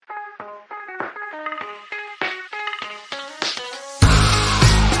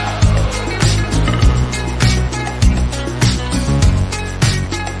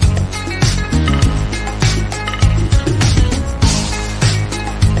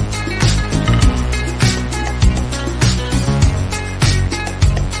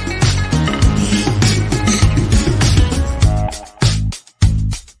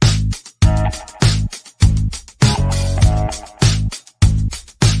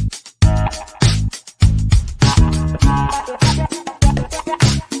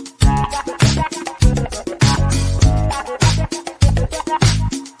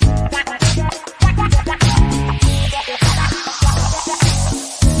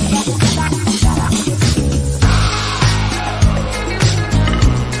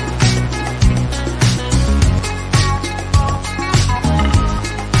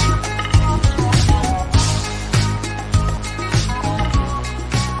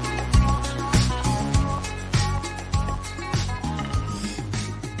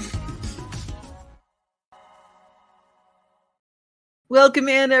Welcome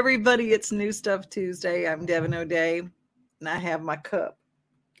in, everybody. It's New Stuff Tuesday. I'm Devin O'Day, and I have my cup.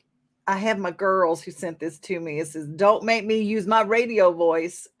 I have my girls who sent this to me. It says, "Don't make me use my radio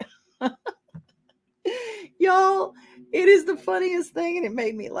voice." Y'all, it is the funniest thing, and it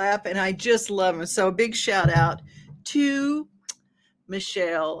made me laugh, and I just love them. So a big shout out to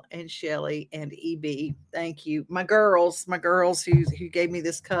Michelle and Shelly and EB. Thank you. My girls who gave me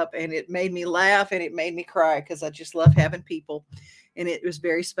this cup, and it made me laugh and it made me cry because I just love having people. And it was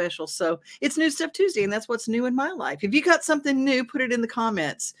very special. So it's New Stuff Tuesday, and that's what's new in my life. If you got something new, put it in the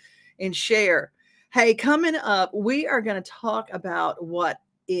comments and share. Hey, coming up, we are going to talk about what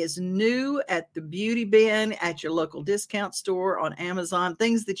is new at the beauty bin, at your local discount store, on Amazon,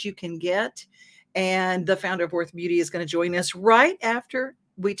 things that you can get. And the founder of Worth Beauty is going to join us right after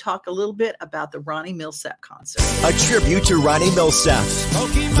we talk a little bit about the Ronnie Millsap concert. A tribute to Ronnie Millsap.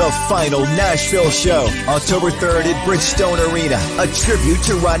 The final Nashville show, October 3rd at Bridgestone Arena. A tribute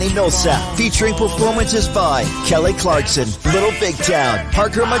to Ronnie Millsap, featuring performances by Kelly Clarkson, Little Big Town,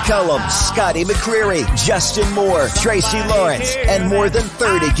 Parker McCullum, Scotty McCreery, Justin Moore, Tracy Lawrence, and more than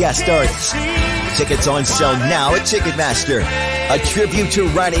 30 guest artists. Tickets on sale now at Ticketmaster. A tribute to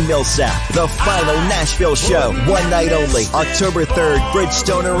Ronnie Millsap, the final Nashville show, one night only, October 3rd,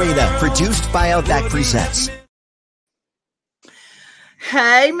 Bridgestone Arena, produced by Outback Presents.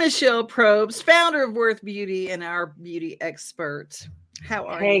 Hey, Michelle Probst, founder of Worth Beauty and our beauty expert. How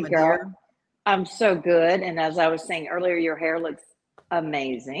are you, my girl? dear? I'm so good. And as I was saying earlier, your hair looks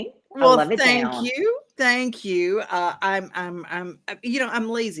amazing. Well, I love it. Thank you. I'm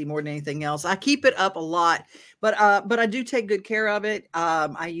lazy more than anything else. I keep it up a lot, but I do take good care of it.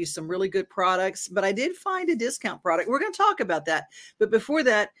 I use some really good products, but I did find a discount product. We're going to talk about that. But before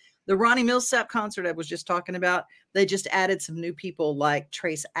that, the Ronnie Millsap concert I was just talking about, they just added some new people, like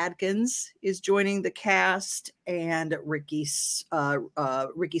Trace Adkins is joining the cast, and Ricky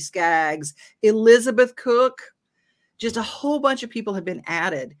Skaggs, Elizabeth Cook. Just a whole bunch of people have been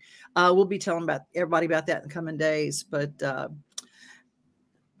added. We'll be telling everybody about that in the coming days. But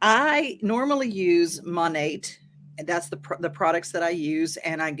I normally use Monate, and that's the products that I use,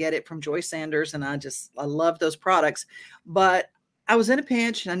 and I get it from Joy Sanders, and I love those products. But I was in a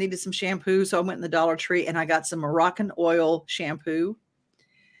pinch, and I needed some shampoo, so I went in the Dollar Tree, and I got some Moroccan oil shampoo.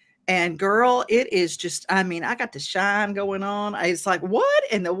 And girl, it is just, I got the shine going on. It's like, what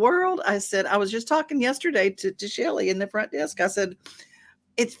in the world? I said, I was just talking yesterday to Shelly in the front desk. I said,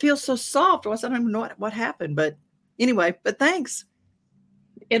 it feels so soft. I don't even know what happened. But anyway, but thanks.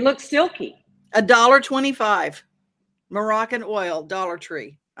 It looks silky. $1.25. Moroccan oil, Dollar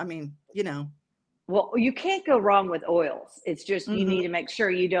Tree. Well, you can't go wrong with oils. It's just, you need to make sure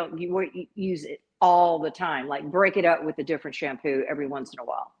you use it all the time. Like, break it up with a different shampoo every once in a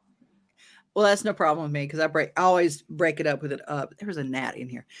while. Well, that's no problem with me, because I always break it up with there's a gnat in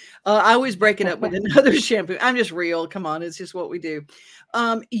here. I always break it up with another shampoo. I'm just real. Come on. It's just what we do.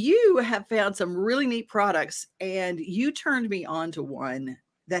 You have found some really neat products, and you turned me on to one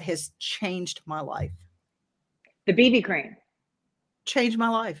that has changed my life. The BB cream. Changed my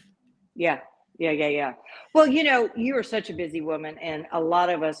life. Yeah. Well, you are such a busy woman, and a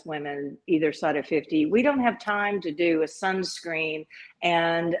lot of us women, either side of 50, we don't have time to do a sunscreen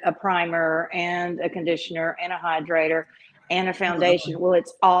and a primer and a conditioner and a hydrator and a foundation. Well,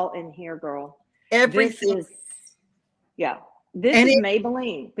 it's all in here, girl. Everything. This is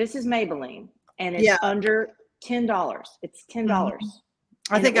Maybelline. This is Maybelline, and it's under $10. It's $10.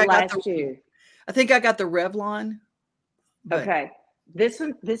 I think I got the Revlon. Okay. This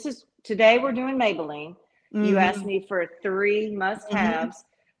is today we're doing Maybelline. You asked me for 3 must-haves.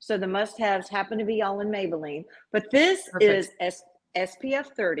 So the must-haves happen to be all in Maybelline. But this is SPF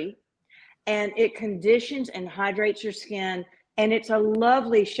 30, and it conditions and hydrates your skin, and it's a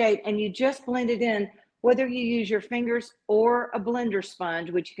lovely shade, and you just blend it in, whether you use your fingers or a blender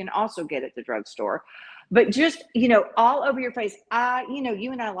sponge, which you can also get at the drugstore. But just, all over your face.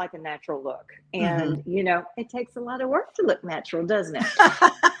 You and I like a natural look, and, it takes a lot of work to look natural, doesn't it?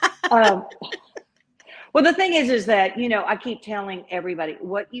 Well, the thing is that, I keep telling everybody,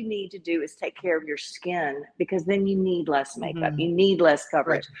 what you need to do is take care of your skin, because then you need less makeup. You need less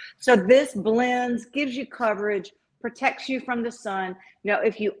coverage. Right. So this blends, gives you coverage, protects you from the sun. Now,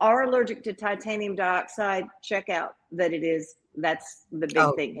 if you are allergic to titanium dioxide, check out that that's the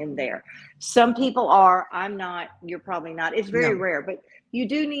big thing in there. Some people are, I'm not, you're probably not. It's very rare, but you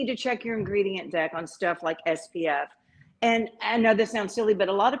do need to check your ingredient deck on stuff like SPF. And I know this sounds silly, but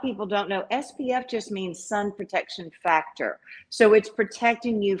a lot of people don't know SPF just means sun protection factor. So it's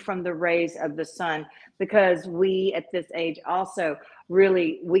protecting you from the rays of the sun, because we at this age also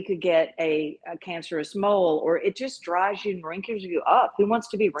really, we could get a cancerous mole, or it just dries you and wrinkles you up. Who wants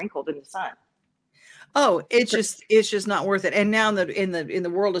to be wrinkled in the sun? Oh, it's just not worth it. And now in the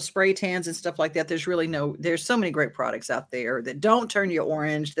world of spray tans and stuff like that, there's so many great products out there that don't turn you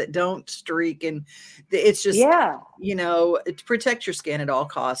orange, that don't streak, and it's just, Yeah. to protect your skin at all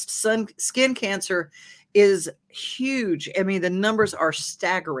costs. Skin cancer is huge. I mean, the numbers are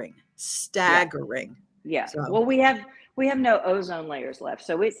staggering. Yeah. So, Well, we have no ozone layers left,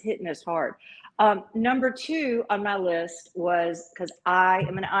 so it's hitting us hard. Number 2 on my list was, because I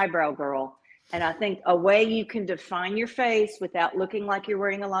am an eyebrow girl, and I think a way you can define your face without looking like you're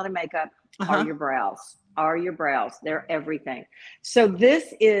wearing a lot of makeup are your brows. They're everything. So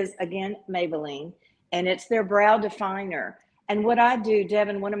this is, again, Maybelline, and it's their brow definer. And what I do,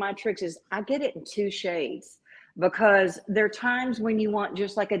 Devin, one of my tricks is I get it in 2 shades, because there are times when you want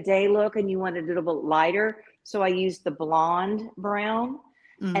just like a day look and you want it a little bit lighter. So I use the blonde brown.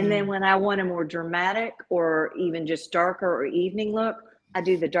 And then when I want a more dramatic or even just darker or evening look, I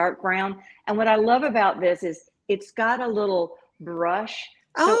do the dark brown. And what I love about this is it's got a little brush.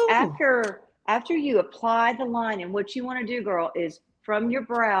 So after you apply the line, and what you want to do, girl, is from your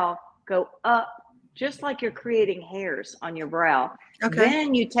brow, go up, just like you're creating hairs on your brow. okay.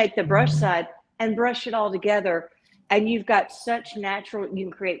 Then you take the brush side and brush it all together. And you've got such natural, you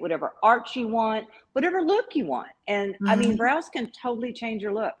can create whatever arch you want, whatever look you want. And I mean, brows can totally change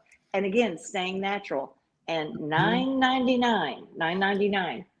your look. And again, staying natural. And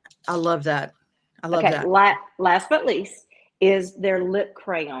 $9.99. I love that. Okay, last but least is their lip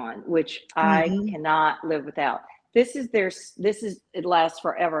crayon, which I cannot live without. It lasts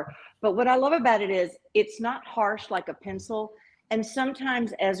forever. But what I love about it is it's not harsh like a pencil. And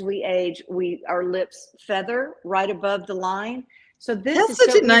sometimes as we age, our lips feather right above the line. So That's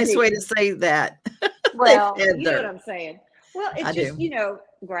such a nice way to say that. Well, you know what I'm saying. Well, it's I just, do.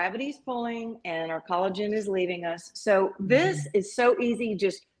 Gravity's pulling and our collagen is leaving us. So this is so easy.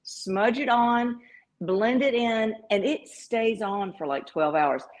 Just smudge it on, blend it in, and it stays on for like 12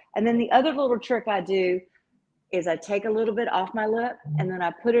 hours. And then the other little trick I do is I take a little bit off my lip and then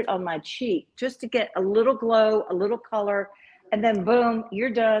I put it on my cheek just to get a little glow, a little color. And then boom,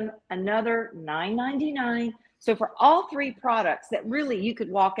 you're done. Another $9.99. So for all 3 products that really you could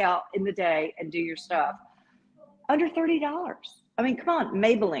walk out in the day and do your stuff, under $30. I mean, come on,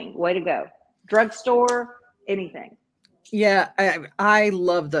 Maybelline, way to go. Drugstore, anything. Yeah, I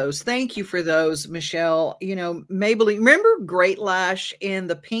love those. Thank you for those, Michelle. Maybelline, remember Great Lash in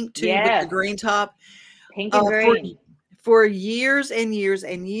the pink tube with the green top? Pink and green. For years and years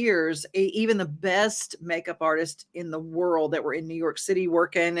and years, even the best makeup artists in the world that were in New York City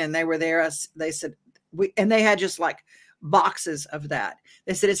working, and they were there, they said, and they had just like boxes of that.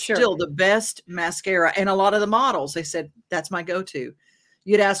 They said, it's still the best mascara. And a lot of the models, they said, that's my go-to.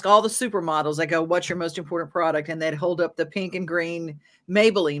 You'd ask all the supermodels, I go, what's your most important product? And they'd hold up the pink and green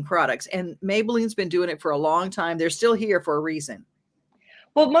Maybelline products. And Maybelline's been doing it for a long time. They're still here for a reason.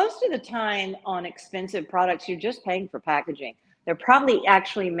 Well, most of the time on expensive products, you're just paying for packaging. They're probably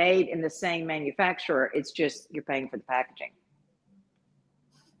actually made in the same manufacturer. It's just you're paying for the packaging.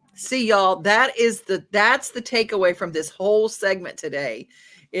 See, y'all, that's the takeaway from this whole segment today,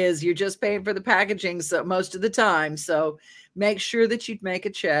 is you're just paying for the packaging so most of the time. So make sure that you make a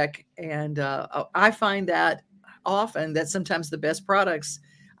check. And I find that often that sometimes the best products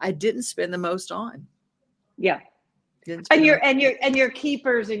I didn't spend the most on. Yeah. And your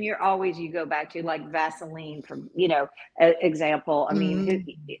keepers, and you go back to like Vaseline from, example. I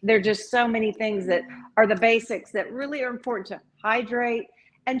mean, there are just so many things that are the basics that really are important to hydrate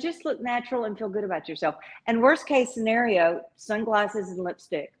and just look natural and feel good about yourself. And worst case scenario, sunglasses and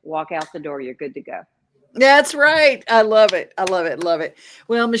lipstick, walk out the door, you're good to go. That's right. I love it. I love it. Love it.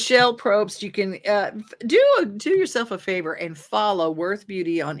 Well, Michelle Probst, you can do yourself a favor and follow Worth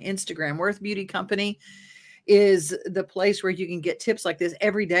Beauty on Instagram. Worth Beauty Company is the place where you can get tips like this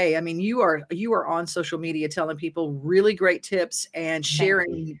every day. I mean, you are on social media telling people really great tips and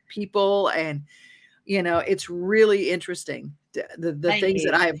sharing people, and it's really interesting the things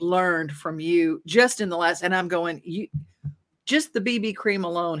that I have learned from you just in the last. And I'm going, just the BB cream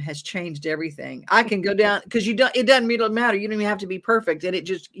alone has changed everything. I can go down because it doesn't matter. You don't even have to be perfect, and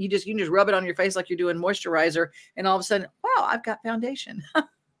you can just rub it on your face like you're doing moisturizer, and all of a sudden, wow, I've got foundation.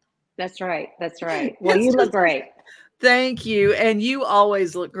 That's right. Well, you look great. Thank you. And you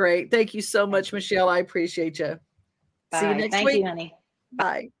always look great. Thank you so much, Michelle. I appreciate you. Bye. See you next week. Thank you, honey.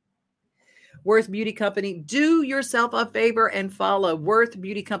 Bye. Worth Beauty Company. Do yourself a favor and follow Worth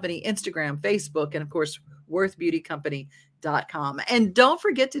Beauty Company Instagram, Facebook, and of course, worthbeautycompany.com. And don't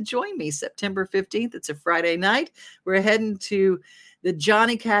forget to join me September 15th. It's a Friday night. We're heading to the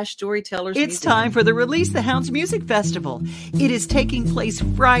Johnny Cash Storytellers It's Museum. time for the Release the Hounds Music Festival. It is taking place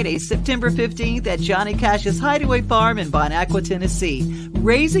Friday, September 15th at Johnny Cash's Hideaway Farm in Bon Aqua, Tennessee,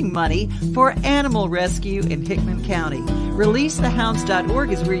 raising money for animal rescue in Hickman County.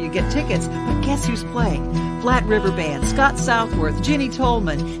 ReleaseTheHounds.org is where you get tickets, but guess who's playing? Flat River Band, Scott Southworth, Jenny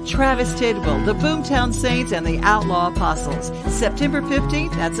Tolman, Travis Tidwell, the Boomtown Saints, and the Outlaw Apostles. September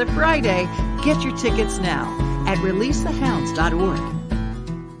 15th, that's a Friday. Get your tickets now at ReleaseTheHounds.org.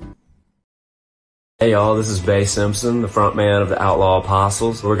 Hey y'all, this is Bay Simpson, the frontman of the Outlaw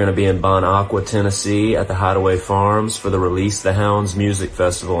Apostles. We're going to be in Bon Aqua, Tennessee at the Hideaway Farms for the Release the Hounds Music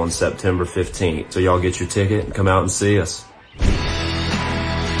Festival on September 15th. So y'all get your ticket and come out and see us.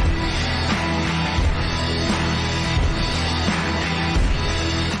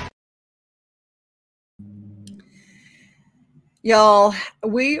 Y'all,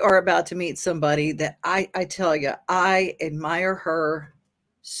 we are about to meet somebody that I tell you, I admire her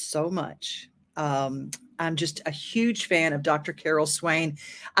so much. I'm just a huge fan of Dr. Carol Swain.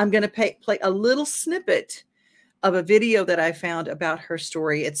 I'm going to play a little snippet of a video that I found about her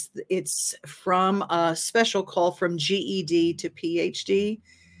story. It's from a special call from GED to PhD.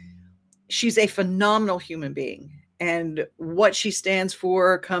 She's a phenomenal human being. And what she stands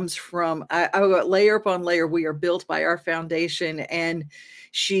for comes from, I go layer upon layer. We are built by our foundation, and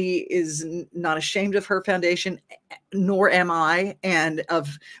she is not ashamed of her foundation, nor am I, and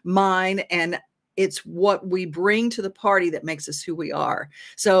of mine. And it's what we bring to the party that makes us who we are.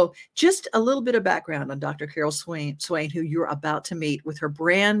 So just a little bit of background on Dr. Carol Swain, who you're about to meet with her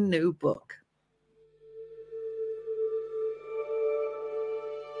brand new book.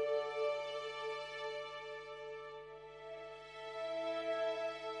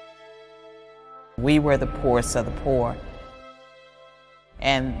 We were the poorest of the poor,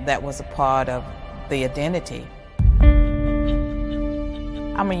 and that was a part of the identity.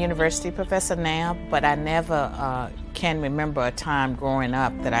 I'm a university professor now, but I never can remember a time growing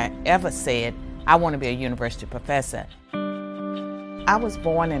up that I ever said, I want to be a university professor. I was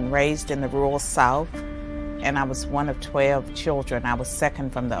born and raised in the rural South, and I was one of 12 children. I was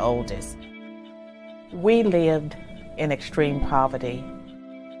second from the oldest. We lived in extreme poverty.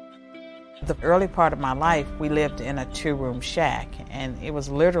 The early part of my life, we lived in a 2-room shack, and it was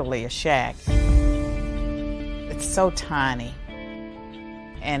literally a shack. It's so tiny.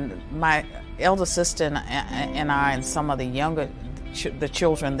 And my elder sister and I and some of the younger, the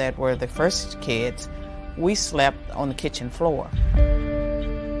children that were the first kids, we slept on the kitchen floor.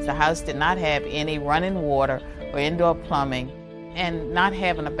 The house did not have any running water or indoor plumbing, and not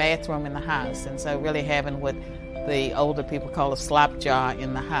having a bathroom in the house. And so really having what the older people call a slop jar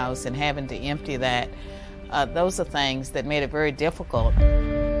in the house and having to empty that, those are things that made it very difficult.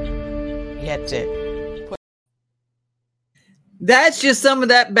 You had to put... That's just some of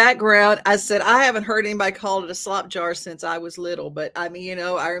that background. I said, I haven't heard anybody call it a slop jar since I was little, but I mean,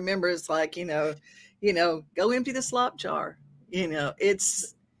 I remember it's like, go empty the slop jar.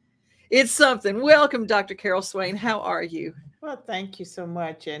 It's something. Welcome, Dr. Carol Swain. How are you? Well, thank you so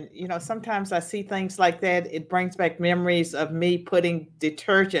much. And, sometimes I see things like that. It brings back memories of me putting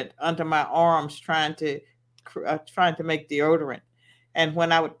detergent under my arms, trying to make deodorant. And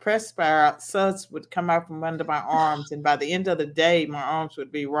when I would perspire, suds would come out from under my arms. And by the end of the day, my arms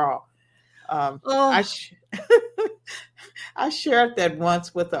would be raw. I shared that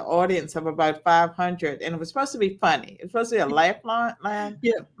once with an audience of about 500, and it was supposed to be funny. It was supposed to be a laugh line,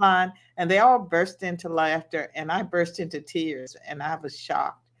 and they all burst into laughter, and I burst into tears, and I was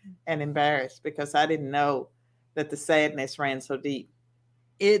shocked and embarrassed because I didn't know that the sadness ran so deep.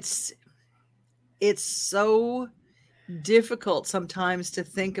 It's so difficult sometimes to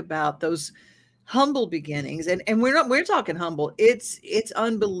think about those humble beginnings, and we're talking humble. It's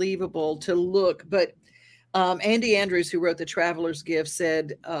unbelievable to look, but Andy Andrews, who wrote The Traveler's Gift,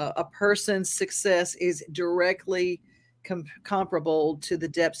 said a person's success is directly comparable to the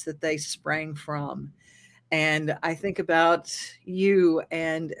depths that they sprang from. And I think about you,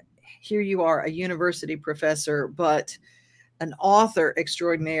 and here you are, a university professor, but an author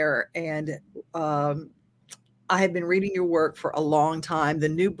extraordinaire. And I have been reading your work for a long time. The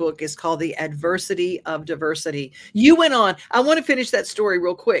new book is called The Adversity of Diversity. You went on, I want to finish that story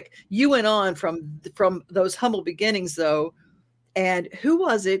real quick. You went on from those humble beginnings, though. And who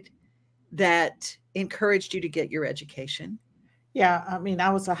was it that encouraged you to get your education? Yeah, I mean, I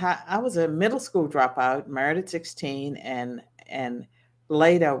was a middle school dropout, married at 16, and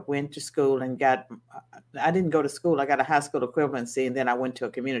later went to school and I didn't go to school. I got a high school equivalency, and then I went to a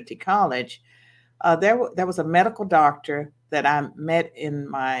community college. There was a medical doctor that I met in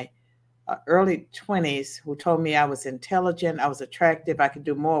my early 20s who told me I was intelligent, I was attractive, I could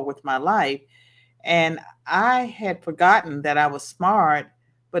do more with my life. And I had forgotten that I was smart,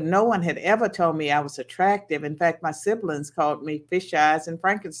 but no one had ever told me I was attractive. In fact, my siblings called me fish eyes and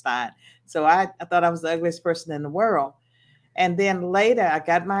Frankenstein. So I thought I was the ugliest person in the world. And then later, I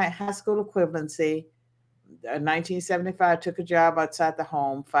got my high school equivalency. In 1975, took a job outside the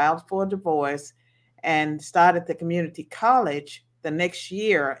home, filed for a divorce, and started the community college the next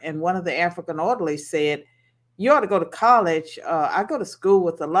year. And one of the African orderlies said, "You ought to go to college. I go to school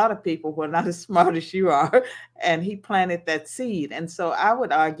with a lot of people who are not as smart as you are." And he planted that seed. And so I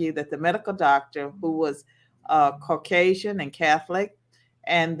would argue that the medical doctor, who was Caucasian and Catholic,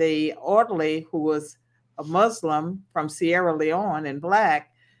 and the orderly, who was a Muslim from Sierra Leone and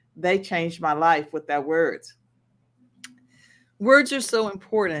Black, they changed my life with their words. Words are so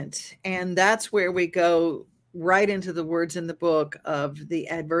important. And that's where we go right into the words in the book of the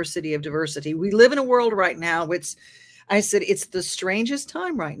adversity of diversity. We live in a world right now, which I said, it's the strangest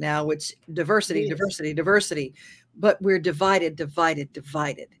time right now, which diversity, diversity, diversity, but we're divided.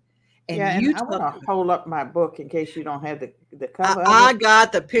 And yeah, and I want to hold up my book in case you don't have the cover. I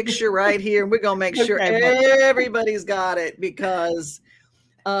got the picture right here, and we're going to make sure everybody's got it, because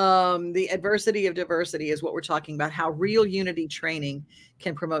the adversity of diversity is what we're talking about, how real unity training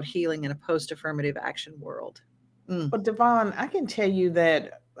can promote healing in a post-affirmative action world. But Devon, I can tell you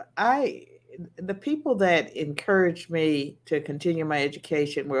that the people that encouraged me to continue my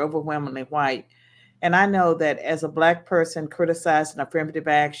education were overwhelmingly white. And I know that as a Black person criticizing affirmative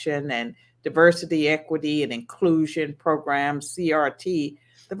action and diversity, equity, and inclusion programs, CRT,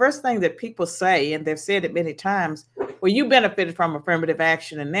 the first thing that people say, and they've said it many times, well, you benefited from affirmative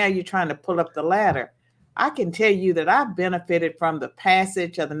action and now you're trying to pull up the ladder. I can tell you that I benefited from the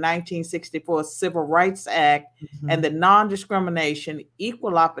passage of the 1964 Civil Rights Act and the non-discrimination,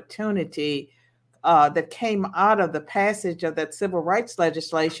 equal opportunity that came out of the passage of that civil rights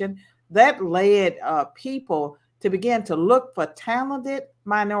legislation that led people to begin to look for talented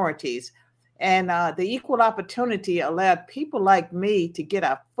minorities. And the equal opportunity allowed people like me to get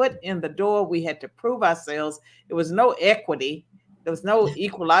our foot in the door. We had to prove ourselves. There was no equity. There was no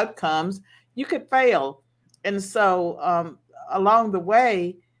equal outcomes. You could fail. And so along the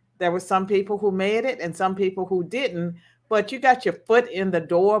way, there were some people who made it and some people who didn't. But you got your foot in the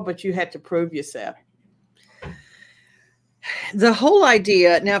door, but you had to prove yourself. The whole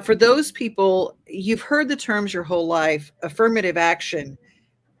idea, now for those people, you've heard the terms your whole life, affirmative action.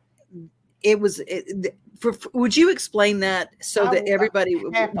 Would you explain that so that everybody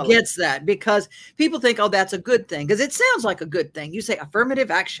gets that? Because people think, oh, that's a good thing, because it sounds like a good thing. You say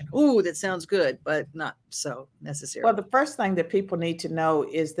affirmative action. Oh, that sounds good, but not so necessarily. Well, the first thing that people need to know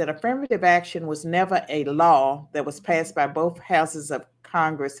is that affirmative action was never a law that was passed by both houses of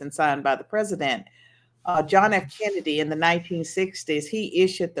Congress and signed by the president. John F. Kennedy in the 1960s, he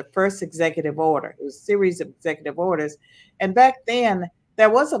issued the first executive order. It was a series of executive orders. And back then,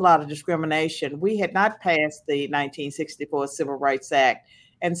 there was a lot of discrimination. We had not passed the 1964 Civil Rights Act.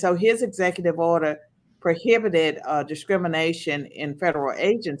 And so his executive order prohibited discrimination in federal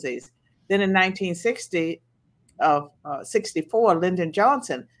agencies. Then in 1964, Lyndon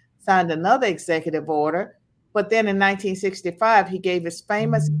Johnson signed another executive order. But then in 1965, he gave his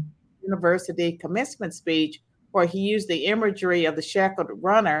famous university commencement speech where he used the imagery of the shackled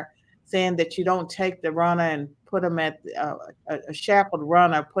runner, saying that you don't take the runner and put him at a shackled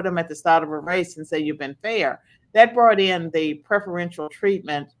runner, put him at the start of a race and say you've been fair. That brought in the preferential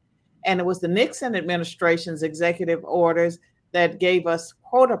treatment. And it was the Nixon administration's executive orders that gave us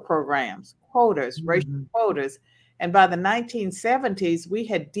quota programs, quotas, racial quotas. And by the 1970s, we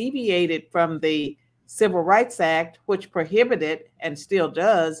had deviated from the Civil Rights Act, which prohibited, and still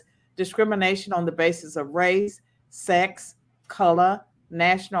does, discrimination on the basis of race, sex, color,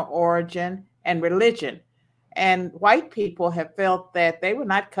 national origin, and religion. And white people have felt that they were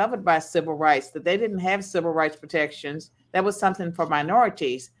not covered by civil rights, that they didn't have civil rights protections. That was something for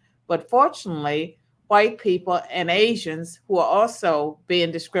minorities. But fortunately, white people and Asians, who are also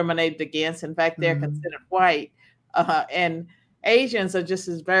being discriminated against, in fact, they're considered white, and Asians are just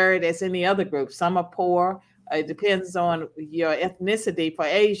as varied as any other group. Some are poor. It depends on your ethnicity for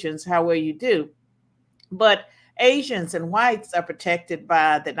Asians, how well you do. But Asians and whites are protected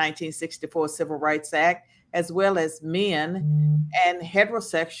by the 1964 Civil Rights Act, as well as men and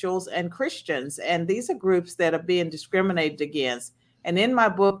heterosexuals and Christians. And these are groups that are being discriminated against. And in my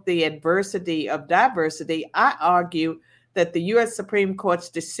book, The Adversity of Diversity, I argue that the U.S. Supreme Court's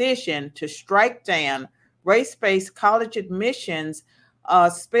decision to strike down race-based college admissions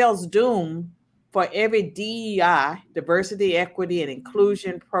spells doom for every DEI, diversity, equity, and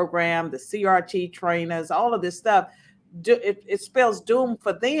inclusion program, the CRT trainers, all of this stuff. It spells doom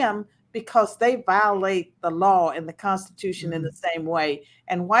for them because they violate the law and the Constitution in the same way.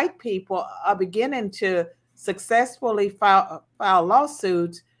 And white people are beginning to successfully file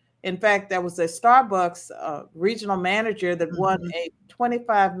lawsuits. In fact, there was a Starbucks regional manager that won a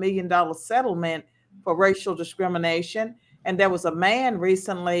 $25 million settlement for racial discrimination. And there was a man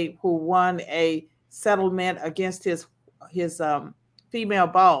recently who won a settlement against his female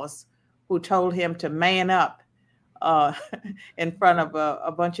boss, who told him to man up in front of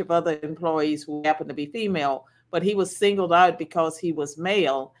a bunch of other employees who happened to be female. But he was singled out because he was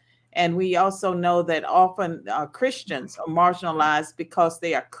male. And we also know that often Christians are marginalized because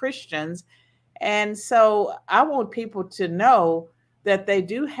they are Christians. And so I want people to know that they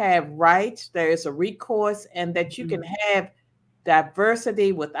do have rights, there is a recourse, and that you can have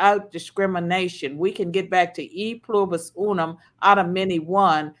diversity without discrimination. We can get back to e pluribus unum, out of many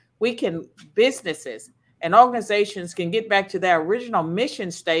one. Businesses and organizations can get back to their original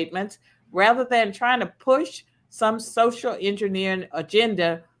mission statements rather than trying to push some social engineering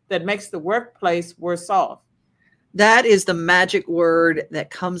agenda that makes the workplace worse off. That is the magic word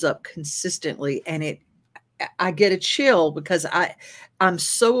that comes up consistently, and I get a chill because I'm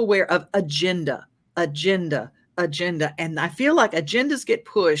so aware of agenda, and I feel like agendas get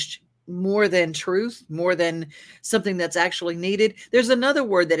pushed more than truth, more than something that's actually needed. There's another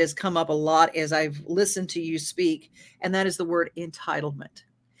word that has come up a lot as I've listened to you speak, and that is the word entitlement.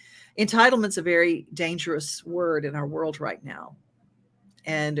 Entitlement's a very dangerous word in our world right now.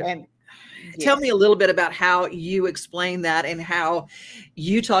 And tell me a little bit about how you explain that and how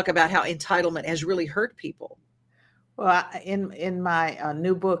you talk about how entitlement has really hurt people. Well, in my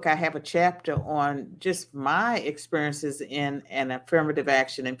new book, I have a chapter on just my experiences in an affirmative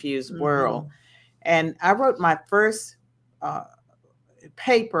action infused world. And I wrote my first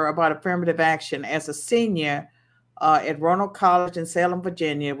paper about affirmative action as a senior at Roanoke College in Salem,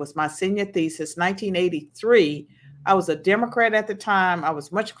 Virginia. It was my senior thesis, 1983. I was a Democrat at the time. I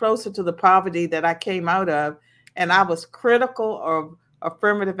was much closer to the poverty that I came out of, and I was critical of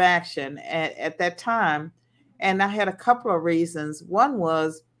affirmative action at that time. And I had a couple of reasons. One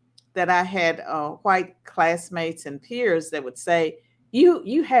was that I had white classmates and peers that would say,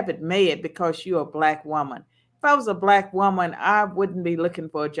 you haven't made it because you're a Black woman. If I was a Black woman, I wouldn't be looking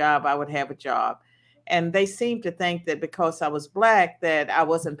for a job. I would have a job. And they seemed to think that because I was Black, that I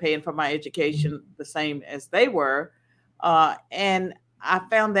wasn't paying for my education the same as they were. And I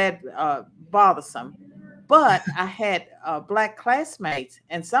found that bothersome. But I had Black classmates,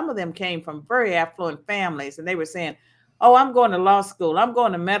 and some of them came from very affluent families, and they were saying, oh, I'm going to law school. I'm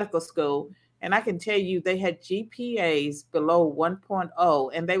going to medical school. And I can tell you they had GPAs below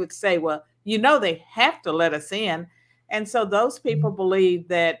 1.0, and they would say, well, they have to let us in. And so those people believed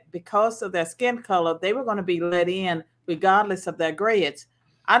that because of their skin color, they were going to be let in regardless of their grades.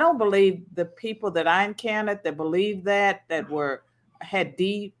 I don't believe the people that I encountered that believed that had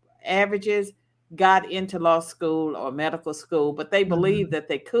D averages got into law school or medical school, but they believed that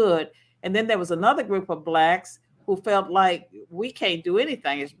they could. And then there was another group of Blacks who felt like we can't do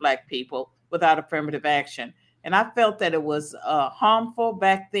anything as Black people without affirmative action. And I felt that it was harmful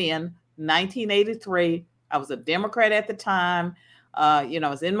back then, 1983. I was a Democrat at the time. I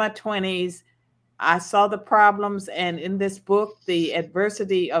was in my 20s. I saw the problems. And in this book, The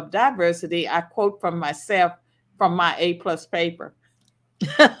Adversity of Diversity, I quote from myself from my A+ paper.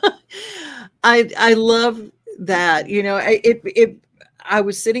 I love that. I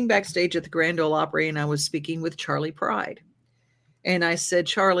was sitting backstage at the Grand Ole Opry, and I was speaking with Charlie Pride. And I said,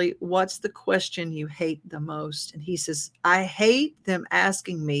 Charlie, what's the question you hate the most? And he says, I hate them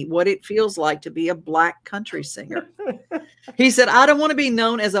asking me what it feels like to be a Black country singer. He said, I don't want to be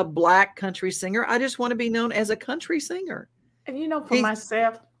known as a Black country singer. I just want to be known as a country singer. And for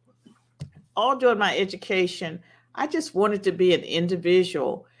myself, all during my education, I just wanted to be an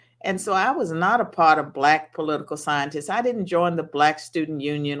individual. And so I was not a part of Black political scientists. I didn't join the Black Student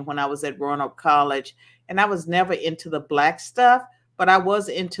Union when I was at Roanoke College. And I was never into the Black stuff, but I was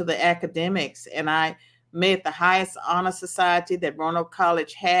into the academics. And I made the highest honor society that Roanoke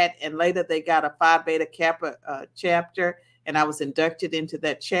College had. And later they got a Phi Beta Kappa chapter, and I was inducted into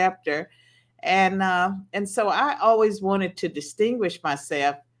that chapter. And so I always wanted to distinguish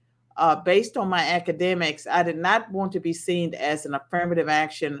myself based on my academics. I did not want to be seen as an affirmative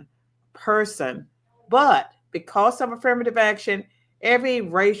action person, but because of affirmative action, every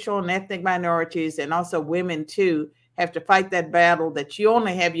racial and ethnic minorities, and also women too, have to fight that battle that you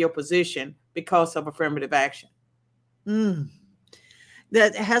only have your position because of affirmative action.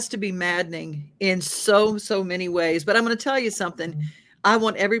 That has to be maddening in so many ways. But I'm going to tell you something. I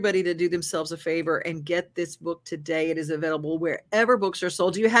want everybody to do themselves a favor and get this book today. It is available wherever books are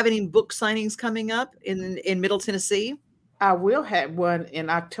sold. Do you have any book signings coming up in Middle Tennessee? I will have one in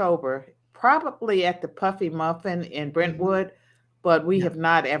October, probably at the Puffy Muffin in Brentwood, but we have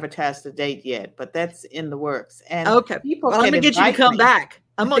not advertised the date yet. But that's in the works. And okay, well, I'm going to get you to come back.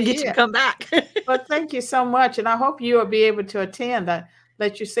 I'm going to get you to come back. Well, thank you so much, and I hope you will be able to attend.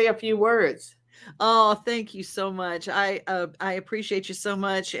 Let you say a few words. Oh, thank you so much. I appreciate you so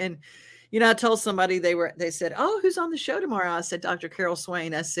much. And, I told somebody they said, "Oh, who's on the show tomorrow?" I said, "Dr. Carol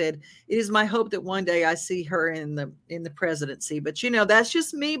Swain." I said, "It is my hope that one day I see her in the presidency." But, that's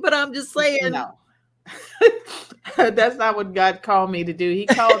just me, but I'm just saying. No, that's not what God called me to do. He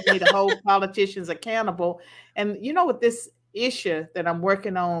called me to hold politicians accountable. And, with this issue that I'm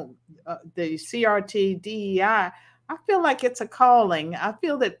working on, the CRT, DEI, I feel like it's a calling. I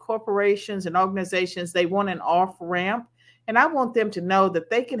feel that corporations and organizations, they want an off ramp. And I want them to know that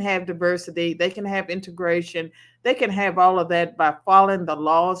they can have diversity, they can have integration, they can have all of that by following the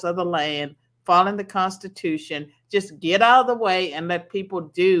laws of the land, following the Constitution. Just get out of the way and let people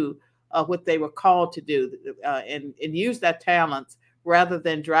do what they were called to do, and use their talents rather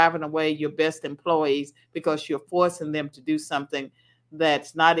than driving away your best employees because you're forcing them to do something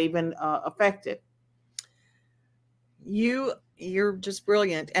that's not even effective. You're just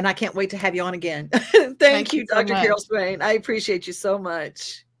brilliant, and I can't wait to have you on again. Thank you, Dr. Carol Swain. I appreciate you so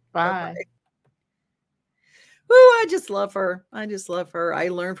much. Bye. Bye-bye. Woo, I just love her. I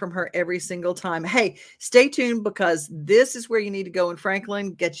learn from her every single time. Hey, stay tuned, because this is where you need to go in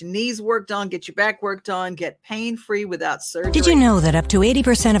Franklin. Get your knees worked on, get your back worked on, get pain-free without surgery. Did you know that up to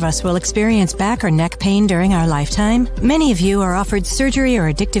 80% of us will experience back or neck pain during our lifetime? Many of you are offered surgery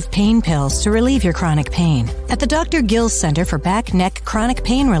or addictive pain pills to relieve your chronic pain. At the Dr. Gill's Center for Back, Neck, Chronic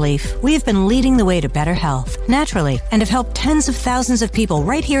Pain Relief, we have been leading the way to better health, naturally, and have helped tens of thousands of people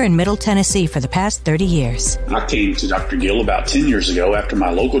right here in Middle Tennessee for the past 30 years. I came to Dr. Gill about 10 years ago after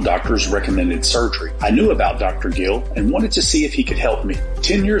my local doctors recommended surgery. I knew about Dr. Gill and wanted to see if he could help me.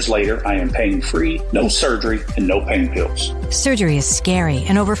 10 years later, I am pain-free, no surgery, and no pain pills. Surgery is scary,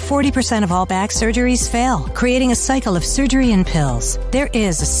 and over 40% of all back surgeries fail, creating a cycle of surgery and pills. There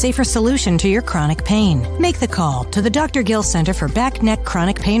is a safer solution to your chronic pain. Make the call to the Dr. Gill Center for Back, Neck,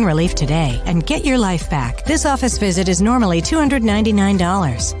 Chronic Pain Relief today and get your life back. This office visit is normally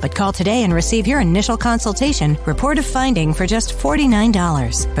 $299, but call today and receive your initial consultation, report of finding for just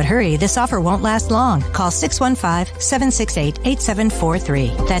 $49. But hurry, this offer won't last long. Call 615-768-8743.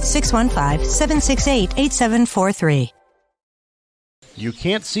 That's 615-768-8743. You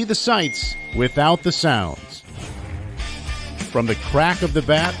can't see the sights without the sounds. From the crack of the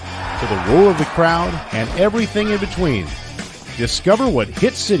bat to the roar of the crowd and everything in between, discover what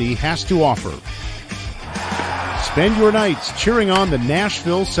Hit City has to offer. Spend your nights cheering on the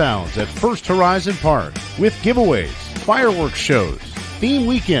Nashville Sounds at First Horizon Park with giveaways, fireworks shows, theme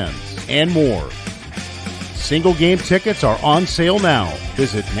weekends, and more. Single game tickets are on sale now.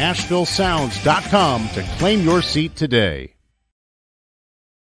 Visit NashvilleSounds.com to claim your seat today.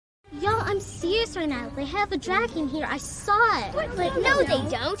 Y'all, I'm serious right now. They have a dragon here. I saw it. But no, they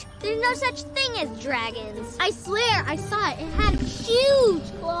don't. There's no such thing as dragons. I swear, I saw it. It had huge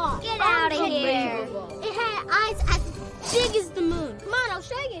claws. Get out of here. It had eyes as big as the moon. Come on, I'll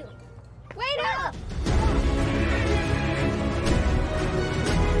show you. Wait up.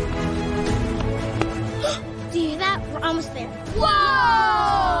 Do you hear that? We're almost there. Whoa!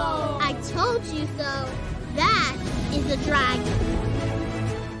 I told you so. That is a dragon.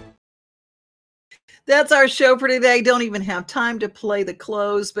 That's our show for today. Don't even have time to play the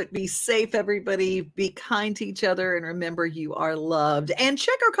close, but be safe, everybody. Be kind to each other, and remember, you are loved. And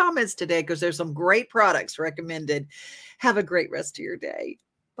check our comments today, because there's some great products recommended. Have a great rest of your day.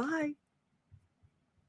 Bye.